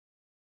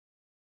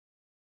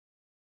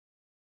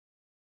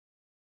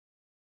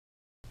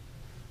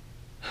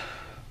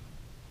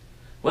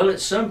Well,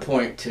 at some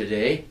point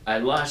today, I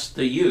lost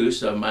the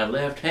use of my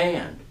left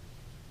hand.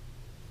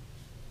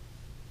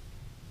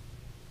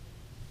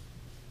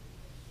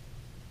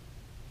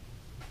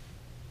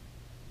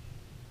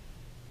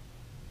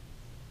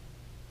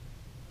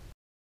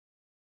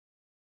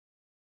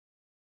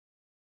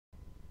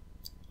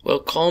 Well,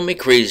 call me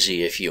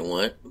crazy if you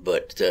want,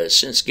 but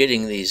since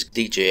getting these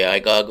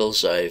DJI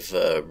goggles, I've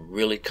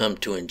really come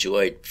to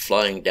enjoy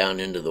flying down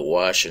into the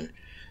wash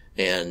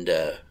and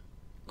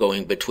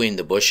going between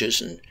the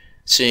bushes and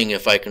seeing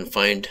if I can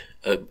find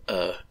a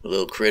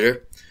little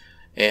critter.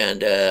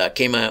 And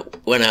I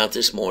went out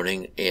this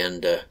morning,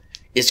 and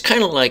it's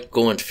kind of like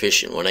going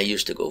fishing when I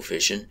used to go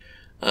fishing.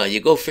 You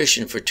go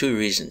fishing for two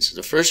reasons.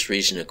 The first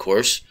reason, of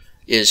course,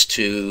 is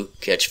to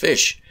catch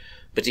fish.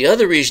 But the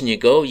other reason you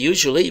go,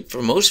 usually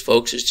for most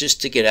folks, is just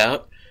to get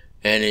out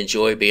and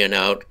enjoy being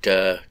out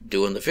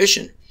doing the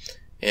fishing.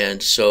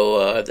 And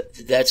so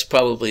that's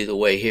probably the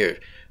way here.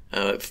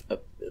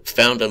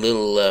 Found a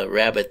little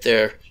rabbit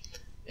there,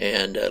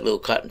 and a little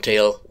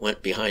cottontail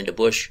went behind a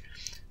bush.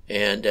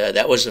 And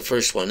that was the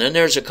first one. Then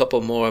there's a couple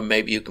more.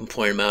 Maybe you can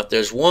point them out.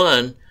 There's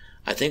one,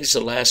 I think it's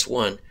the last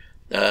one.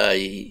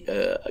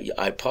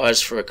 I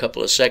paused for a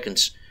couple of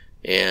seconds,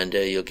 and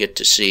you'll get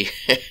to see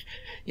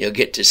you'll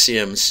get to see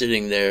them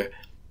sitting there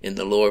in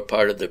the lower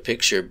part of the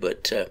picture,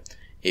 but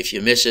if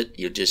you miss it,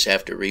 you'll just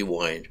have to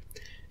rewind.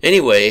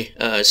 Anyway,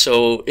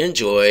 so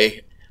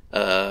enjoy.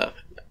 I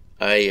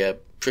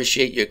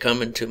appreciate you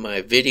coming to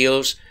my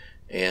videos,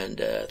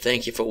 and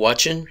thank you for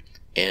watching,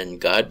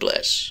 and God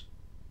bless.